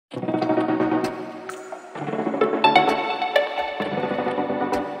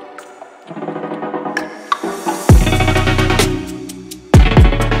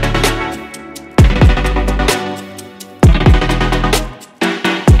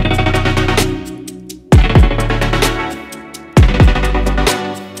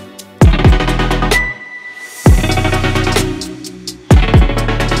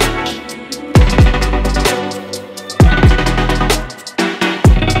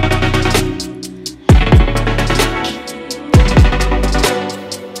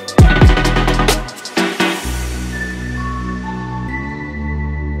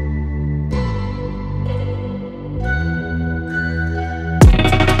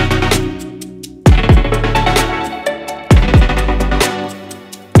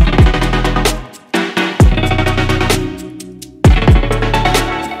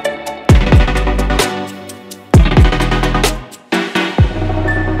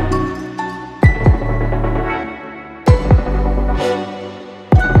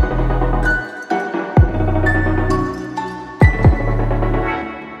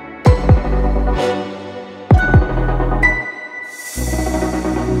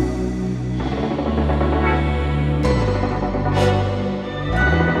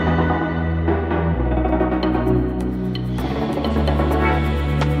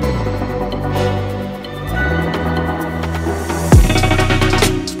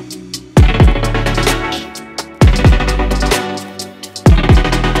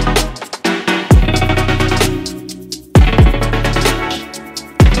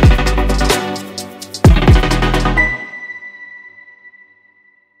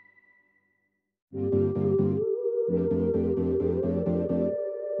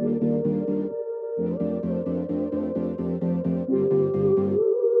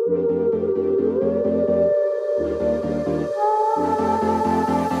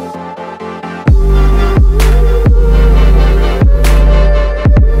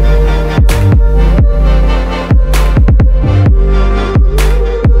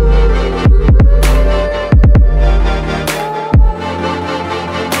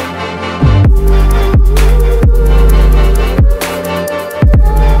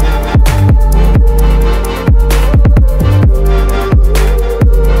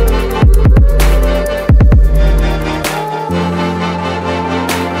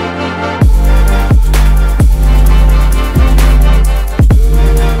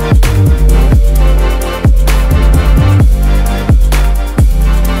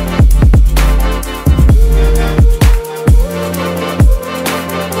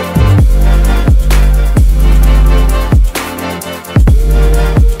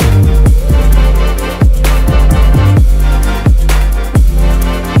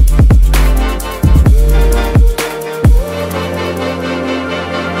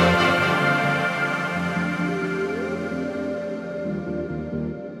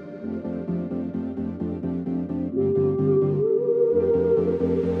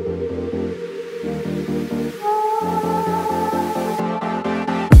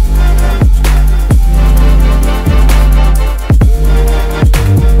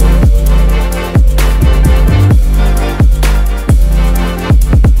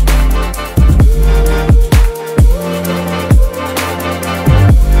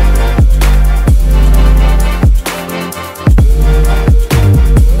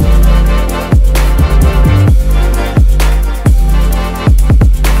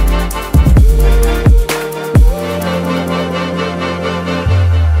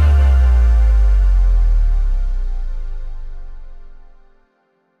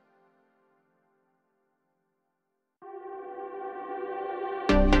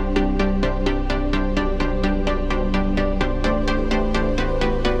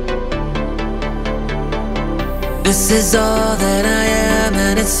This is all that I am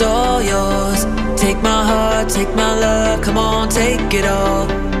and it's all yours. Take my heart, take my love, come on, take it all.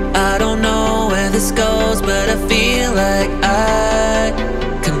 I don't know where this goes, but I feel like I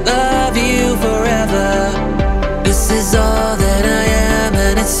can love you forever. This is all that I am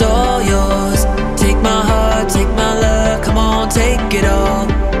and it's all yours. Take my heart, take my love, come on, take it all.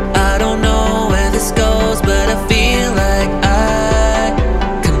 I don't know where this goes, but I feel like I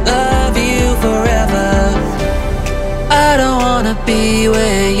can love you forever. I don't wanna be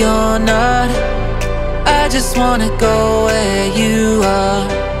where you're not. I just wanna go where you are.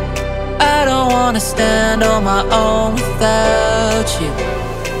 I don't wanna stand on my own without you,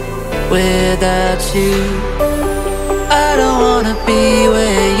 without you. I don't wanna be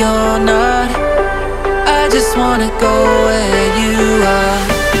where you're not. I just wanna go where you are.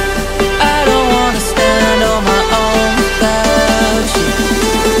 I don't wanna stand on my own without you,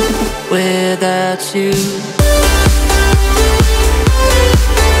 without you.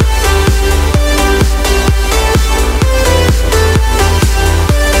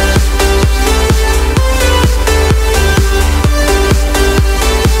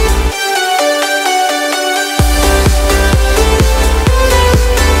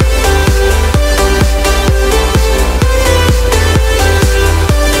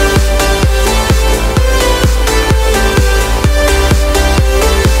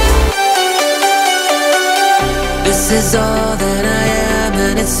 This is all that I am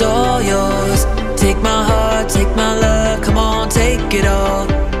and it's all yours. Take my heart, take my love, come on, take it all.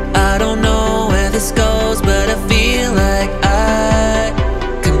 I don't know where this goes, but I feel like I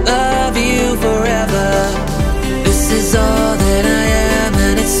can love you forever. This is all that I am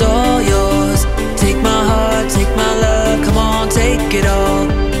and it's all yours. Take my heart, take my love, come on, take it all.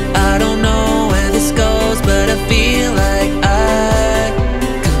 I don't know where this goes, but I feel like I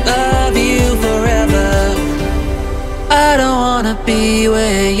can love you forever. I don't wanna be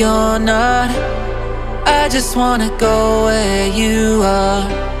where you're not. I just wanna go where you are.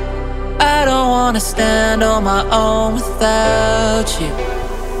 I don't wanna stand on my own without you,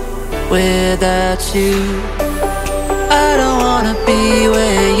 without you. I don't wanna be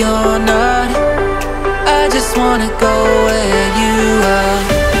where you're not. I just wanna go where you are.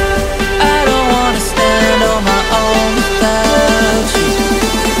 I don't wanna stand on my own without you,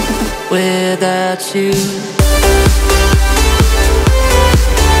 without you.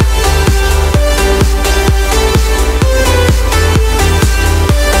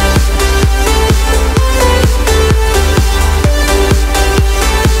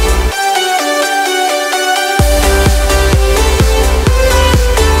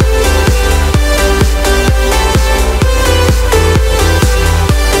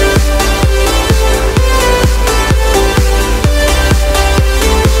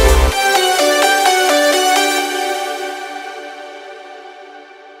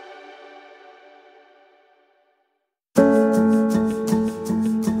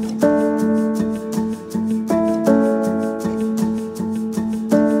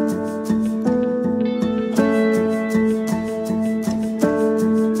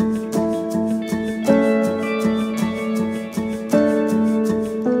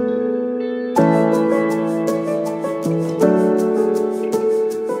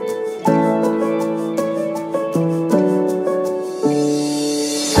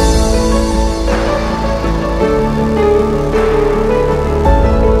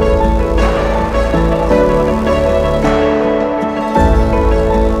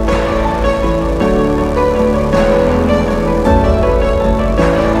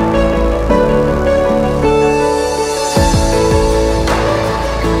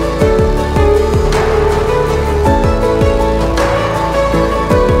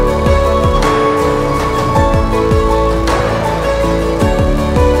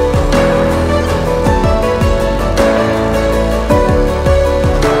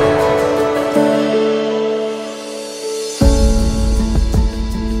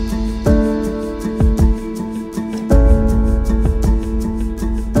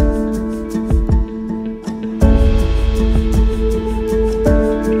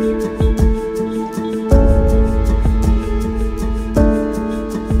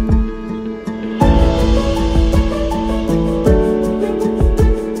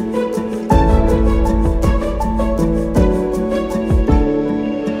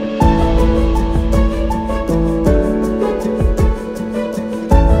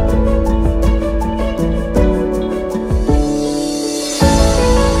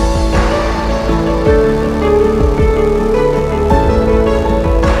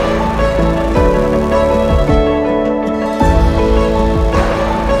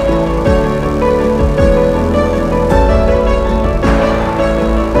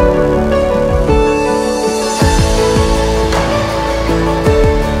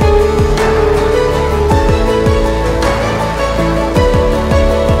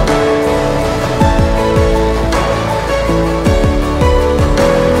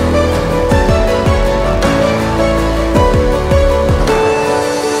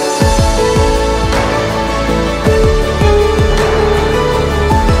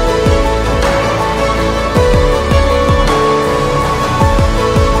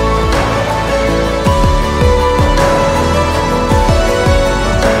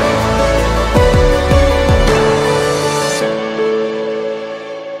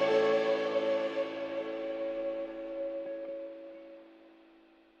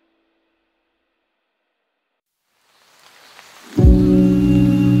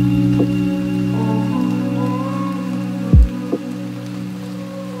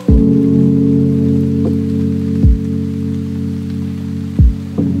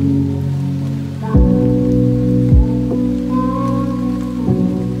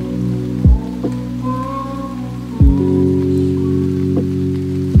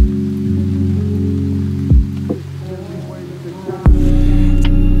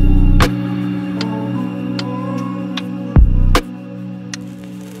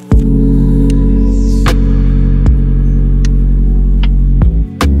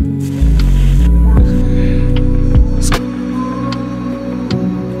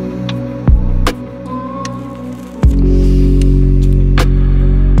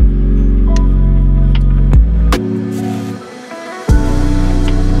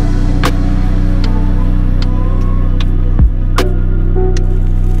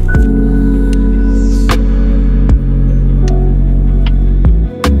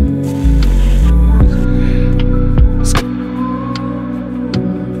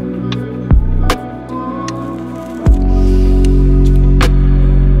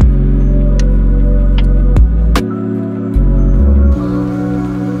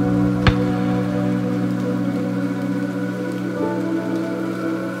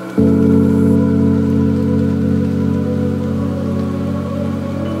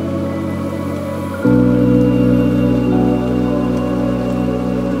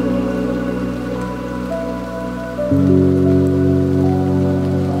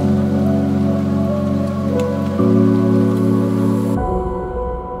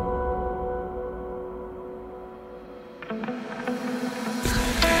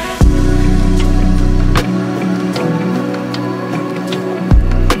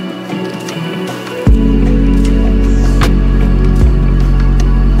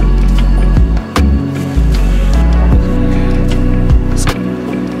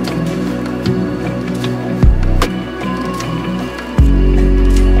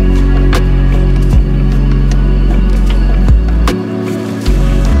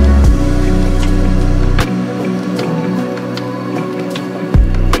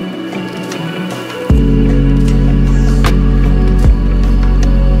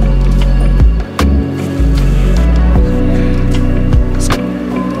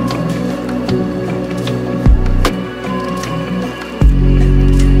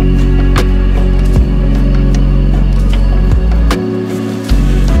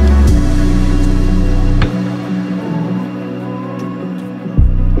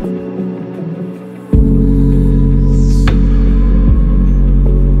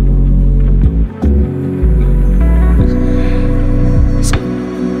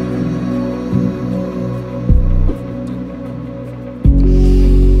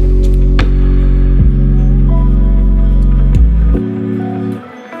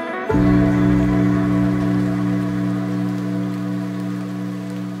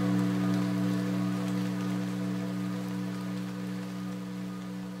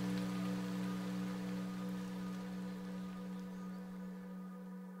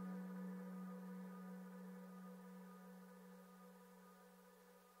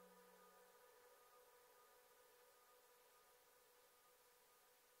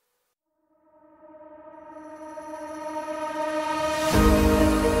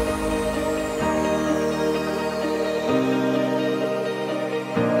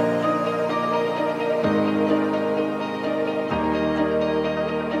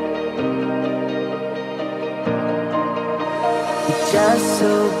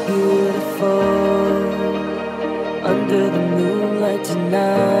 so beautiful under the moonlight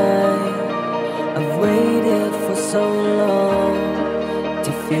tonight. I've waited for so long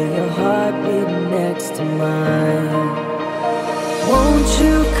to feel your heartbeat next to mine. Won't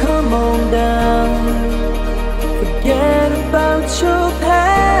you come on down? Forget about your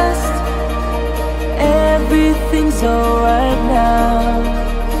past. Everything's alright now.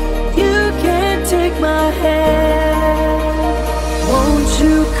 You can't take my hand. Won't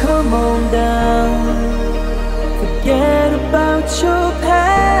you come on down? Forget about your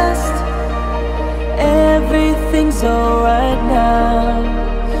past. Everything's alright now.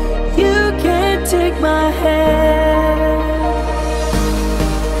 You can't take my hand.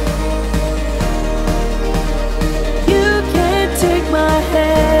 You can't take my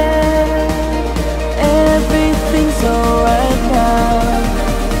hand. Everything's alright now.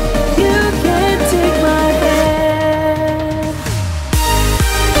 You can't take my hand.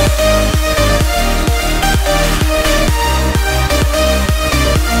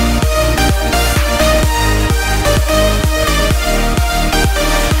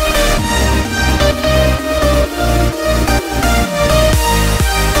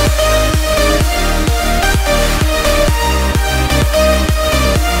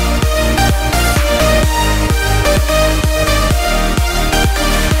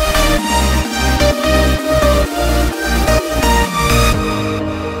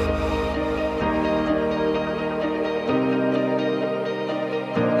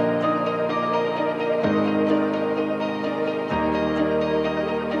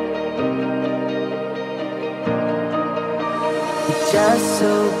 Just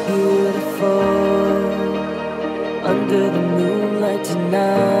so beautiful under the moonlight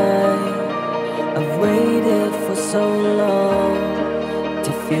tonight. I've waited for so long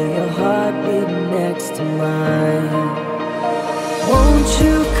to feel your heartbeat next to mine. Won't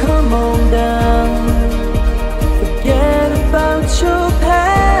you come on down? Forget about your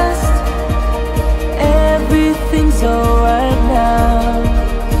past. Everything's alright now.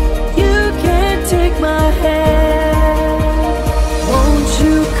 You can't take my hand. Won't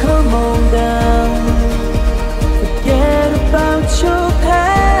you come on down? Forget about your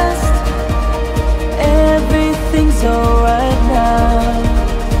past. Everything's alright now.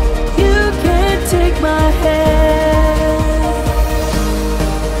 You can't take my hand.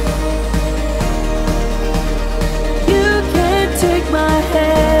 You can't take my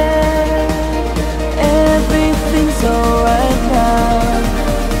hand. Everything's alright now.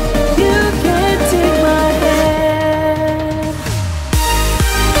 You can't take my hand.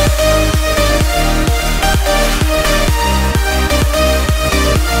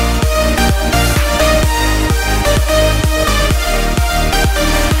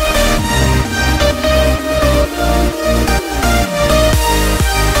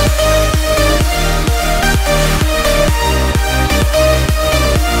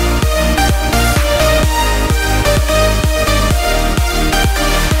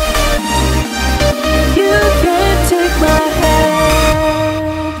 You can't take my hand.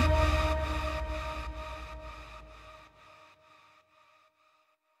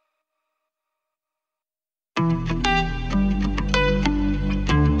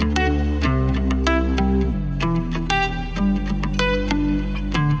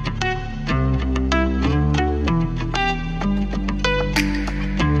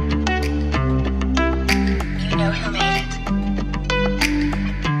 You know who made it.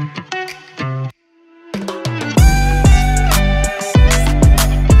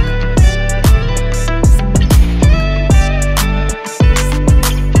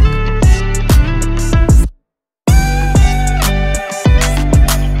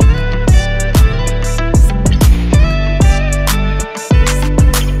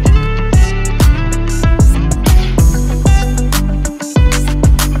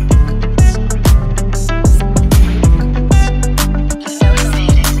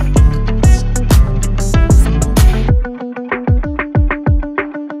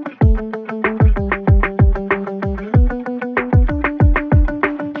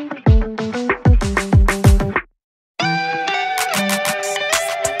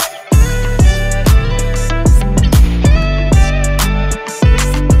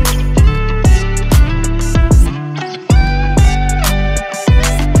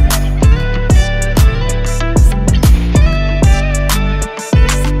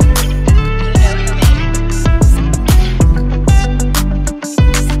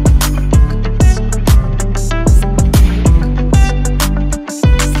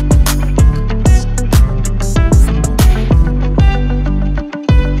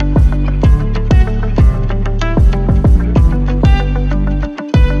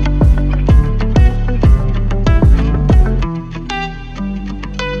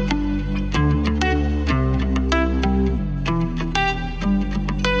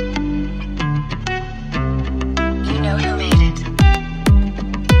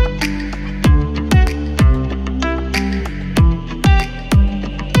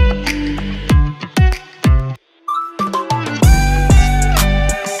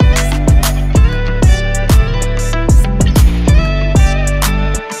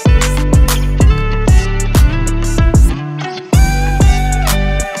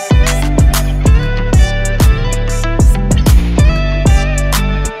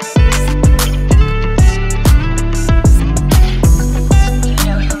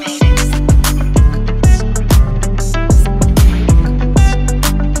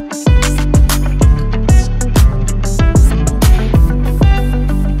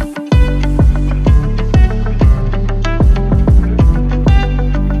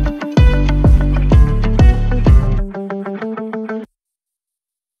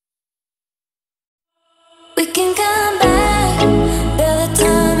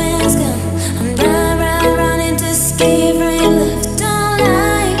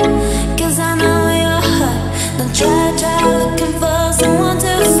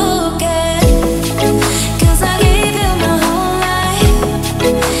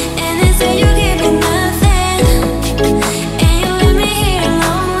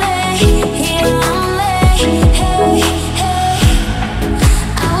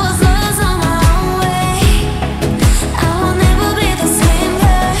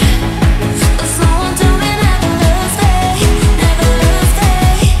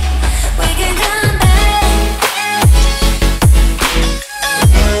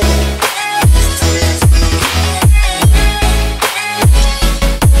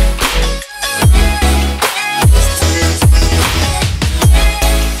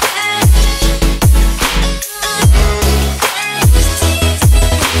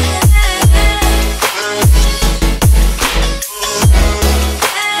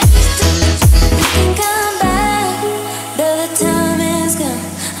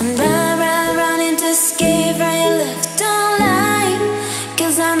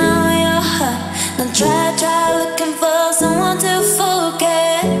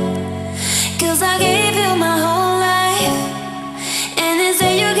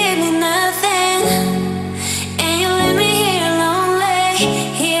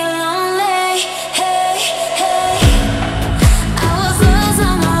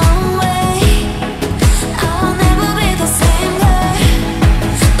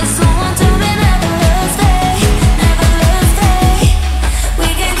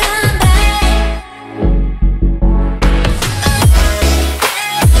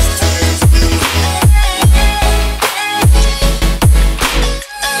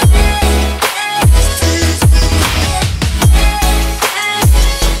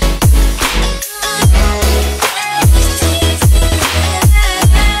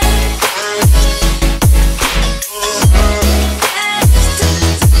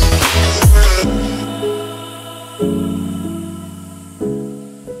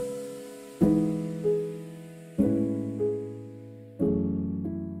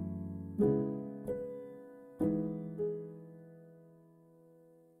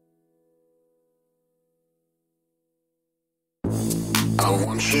 I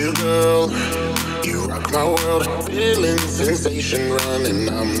want you, girl. You rock my world. Feeling sensation running.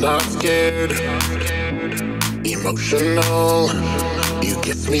 I'm not scared. Emotional. You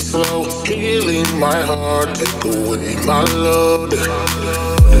kiss me slow. Healing my heart. Take away my load.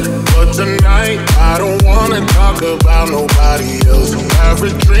 But tonight, I don't wanna talk about nobody else. Have a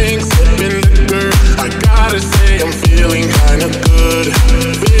drink, sipping liquor. I gotta say I'm feeling kinda good.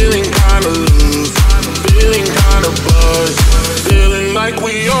 Feeling kinda loose. Feeling kinda buzzed. Feeling like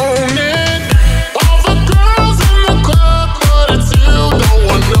we own it. All the girls in the club, but it's you. Don't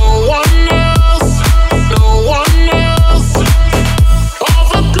want no one else. No one else. All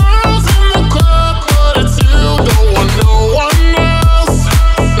the girls in the club, but it's you. Don't want no one else.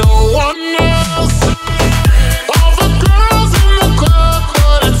 No one else. All the girls in the club,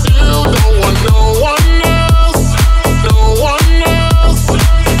 but it's you. Don't want no one else. No one else.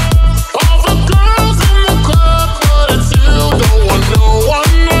 All the girls in the club, but it's you. Don't want no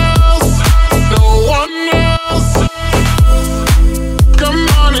one else. No one else. Come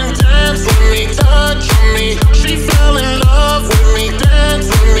on and dance with me, touch on me. She fell in love with me, dance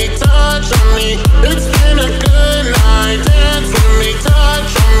with me, touch on me. It's been a good night, dance with me,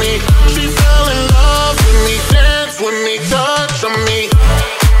 touch on me. She fell in love with me, dance with me, touch on me.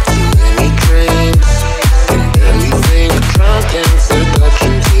 Too many drinks, can barely think. Drunk and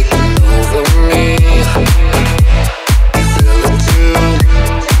seduction taking over me. You feel it too.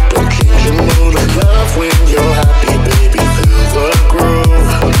 Don't change your mood of love when you're happy, baby. Feel the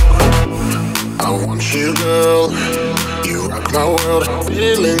groove. I want you, girl. You rock my world.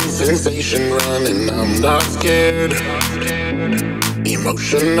 Feeling sensation running. I'm not scared.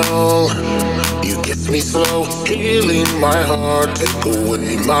 Emotional. You kiss me slow. Healing my heart. Take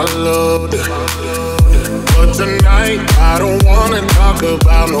away my load. But tonight, I don't wanna talk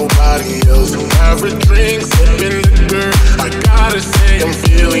about nobody else. Have a drink, sipping liquor. I gotta say I'm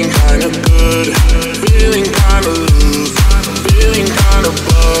feeling kinda good. Feeling kinda loose. Feeling kinda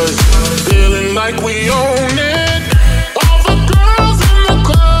buzzed. Feeling like we own it. All the girls in the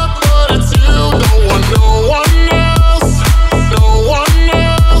club, but it's you. Don't want no one else. No one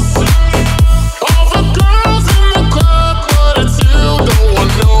else. All the girls in the club, but it's you. Don't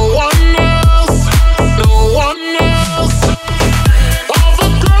want no one else. No one else. All the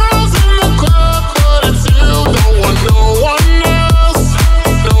girls in the club, but it's you. Don't want no one else.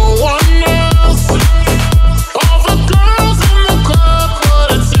 No one else.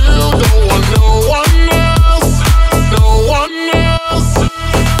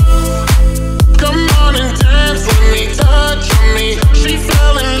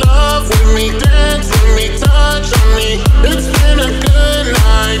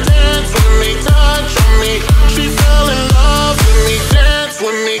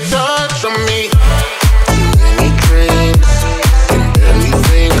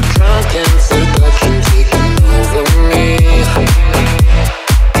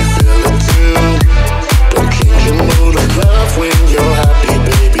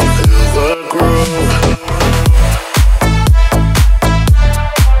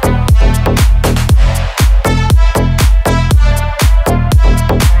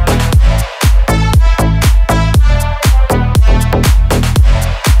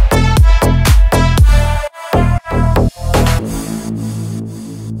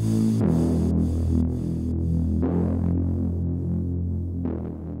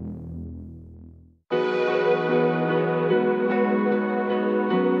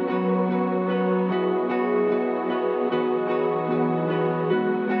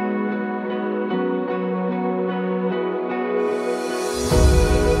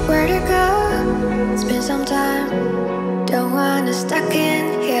 go. It's been some time. Don't wanna stuck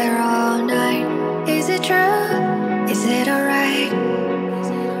in here all night. Is it true? Is it alright?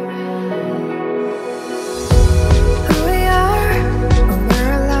 Who we are when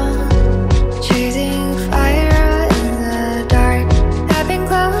we're alone, chasing fire in the dark. I've been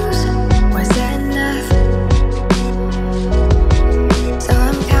close. Was that enough? So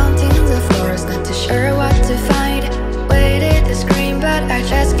I'm counting the floors, not too sure what to find. Waited to scream, but I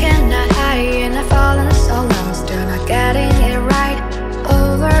just cannot hide. And I've fallen so long, still not getting it right.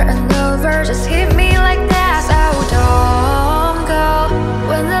 Over and over, just hit me like that. So don't go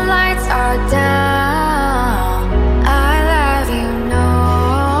when the lights are down. I love you, no.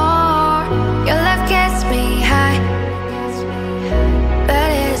 Your love gets me high, but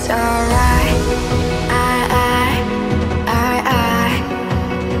it's alright.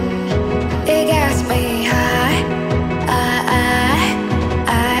 It gets me high.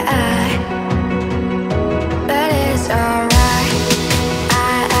 But it's alright.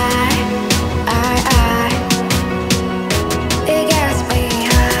 It gets me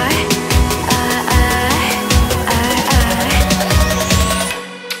high.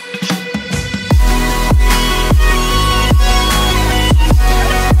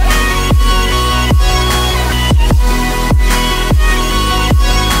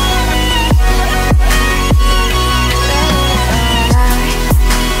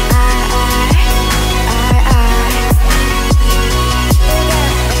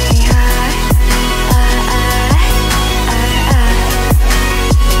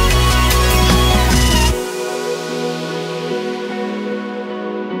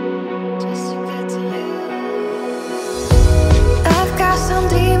 I've got some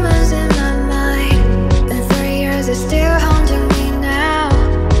demons in my mind. Been 3 years, it's still haunting me now.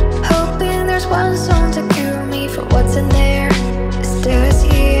 Hoping there's one song to cure me for what's in there. It still is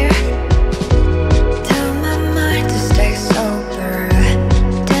here. Tell my mind to stay sober.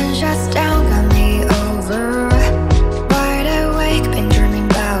 10 shots down, got me over. Wide awake, been dreaming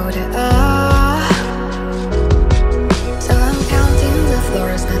about it all. So I'm counting the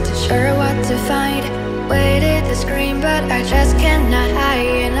floors, not too sure what to find. Waited to scream, but I just cannot hide.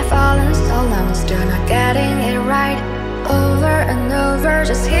 And I've fallen so long, still not getting it right. Over and over,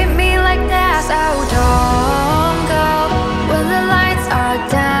 just hit me like that. So don't go when the lights are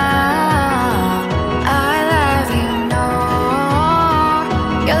down. I love you, no.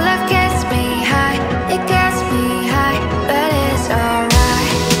 Your love gets me high, it gets me high, but it's alright.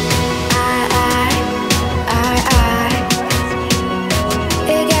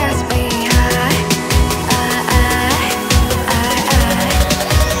 It gets me high.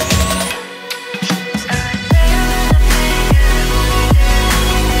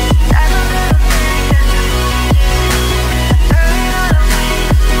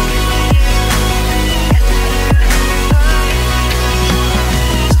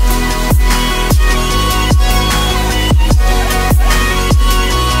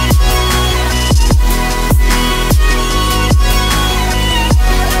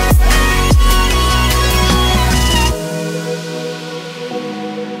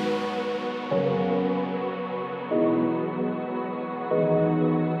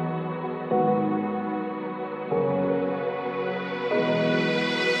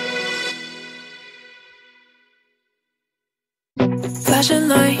 Flashing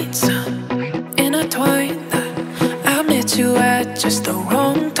lights intertwined. I met you at just the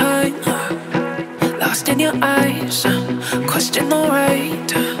wrong time. Lost in your eyes, question the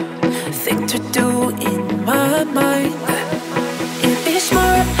right thing to do in my mind. It'd be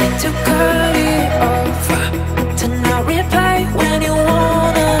smart to cut it off, to not reply when you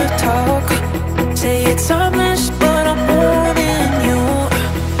wanna talk. Say it's harmless, but I'm warning you,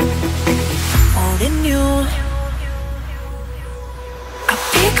 warning you.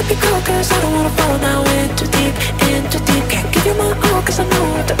 Pick up your call, cause I don't wanna fall now in too deep, in too deep. Can't give you my all, cause I know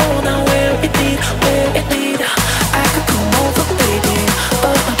what to all now. Where it lead, where it lead. I could come over, baby,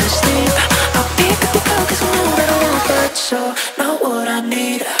 but I'm asleep. I'll pick up your call, cause I know that I want that, so not what I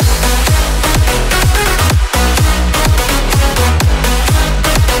need.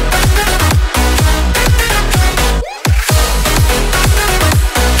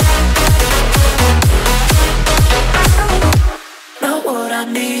 Not what I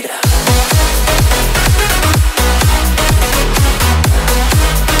need.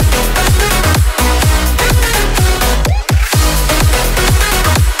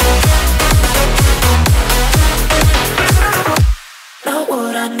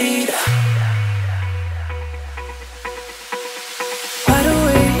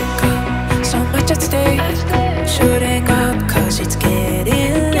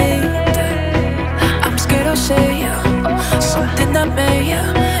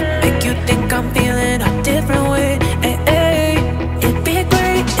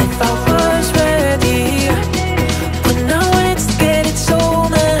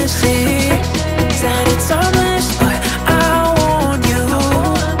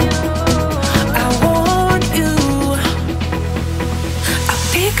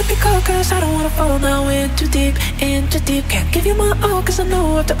 pick up your call cause I don't wanna fall now. In too deep, in too deep. Can't give you my all cause I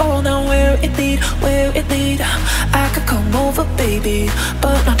know after all now where it lead, where it lead. I could come over baby,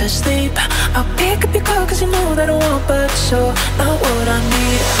 but not to sleep. I'll pick up your call cause you know that I want, but so not what I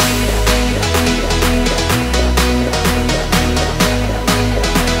need.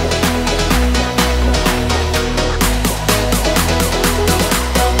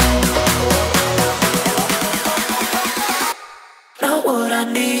 Not what I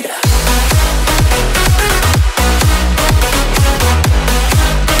need.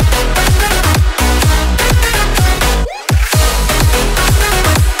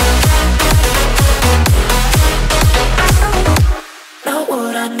 Not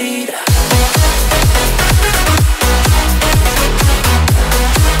what I need.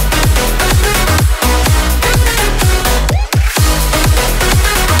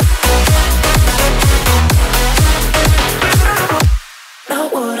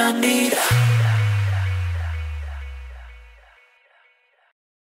 Not what I need.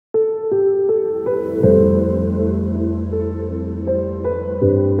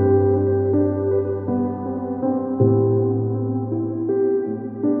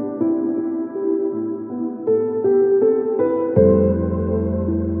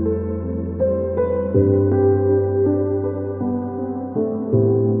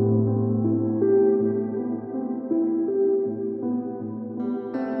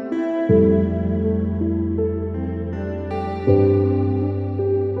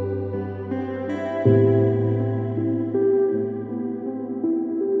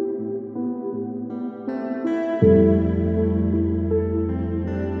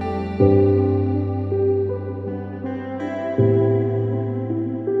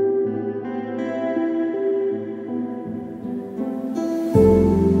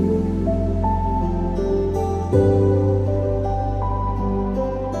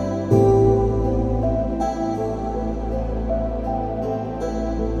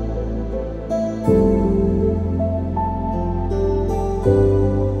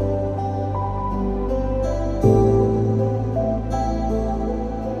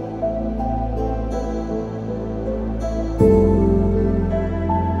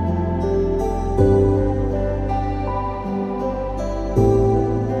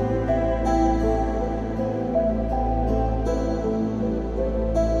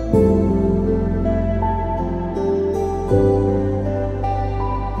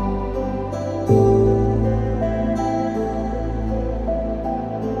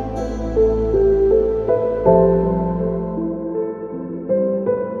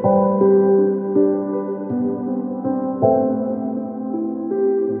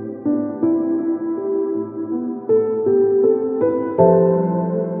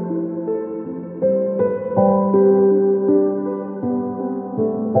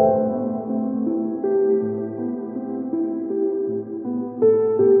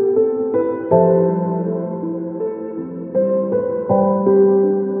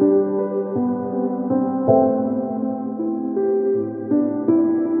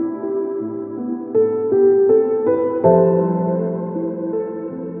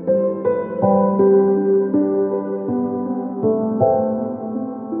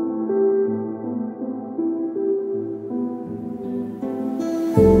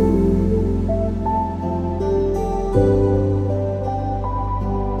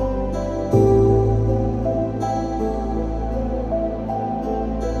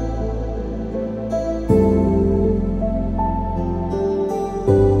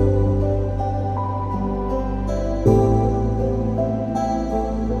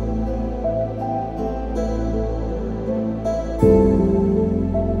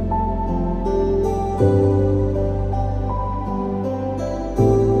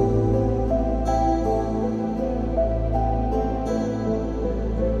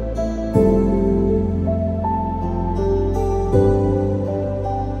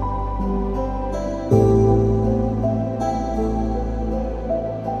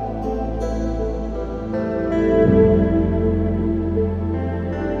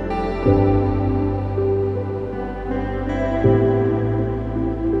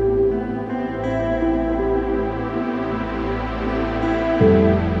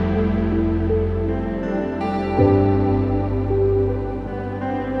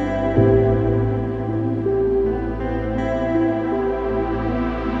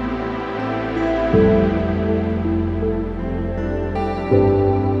 you.